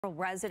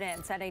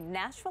Residents at a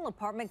Nashville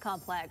apartment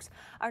complex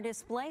are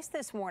displaced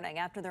this morning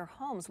after their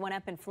homes went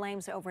up in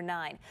flames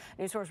overnight.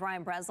 News Source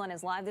Ryan Breslin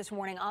is live this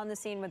morning on the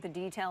scene with the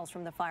details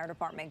from the fire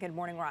department. Good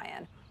morning,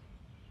 Ryan.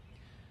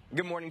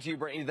 Good morning to you,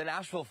 Brittany. The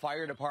Nashville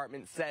Fire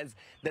Department says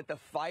that the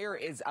fire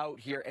is out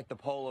here at the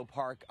Polo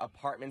Park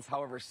Apartments.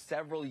 However,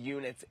 several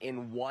units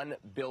in one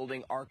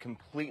building are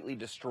completely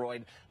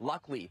destroyed.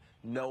 Luckily,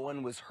 no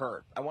one was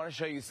hurt. I want to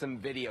show you some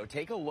video.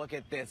 Take a look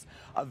at this.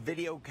 A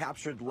video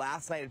captured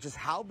last night of just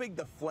how big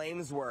the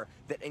flames were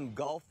that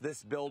engulfed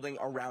this building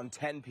around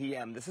 10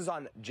 p.m. This is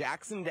on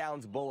Jackson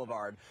Downs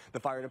Boulevard. The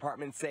fire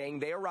department saying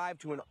they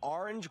arrived to an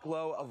orange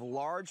glow of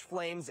large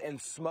flames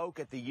and smoke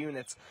at the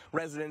units.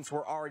 Residents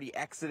were already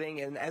exiting.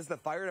 And as the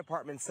fire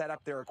department set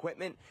up their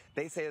equipment,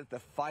 they say that the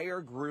fire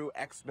grew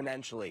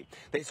exponentially.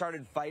 They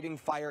started fighting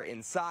fire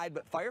inside,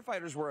 but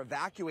firefighters were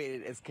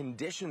evacuated as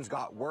conditions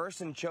got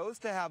worse and chose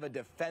to have a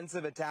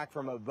defensive attack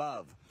from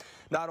above.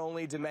 Not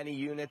only do many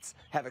units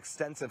have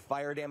extensive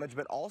fire damage,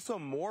 but also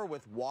more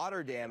with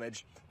water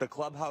damage. The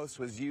clubhouse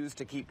was used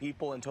to keep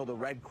people until the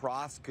Red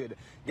Cross could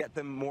get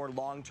them more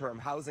long-term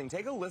housing.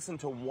 Take a listen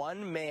to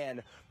one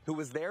man who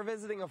was there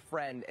visiting a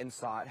friend and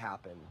saw it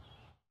happen.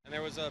 And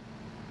there was a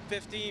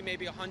 50,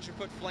 maybe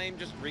 100-foot flame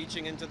just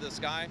reaching into the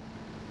sky.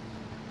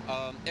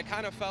 It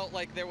kind of felt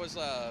like there was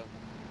a,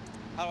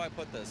 how do I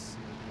put this?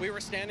 We were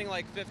standing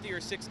like 50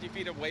 or 60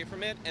 feet away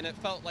from it, and it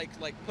felt like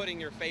putting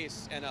your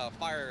face in a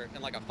fire,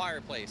 in like a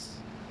fireplace.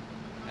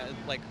 And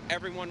like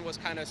everyone was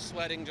kind of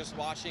sweating, just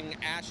watching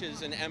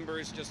ashes and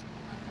embers just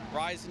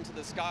rise into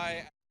the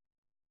sky.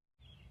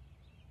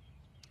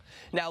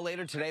 Now,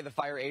 later today, the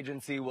fire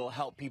agency will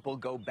help people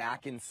go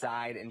back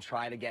inside and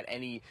try to get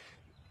any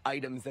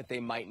items that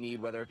they might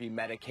need, whether it be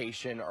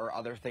medication or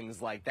other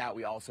things like that.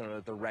 We also know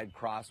that the Red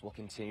Cross will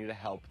continue to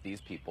help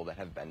these people that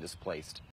have been displaced.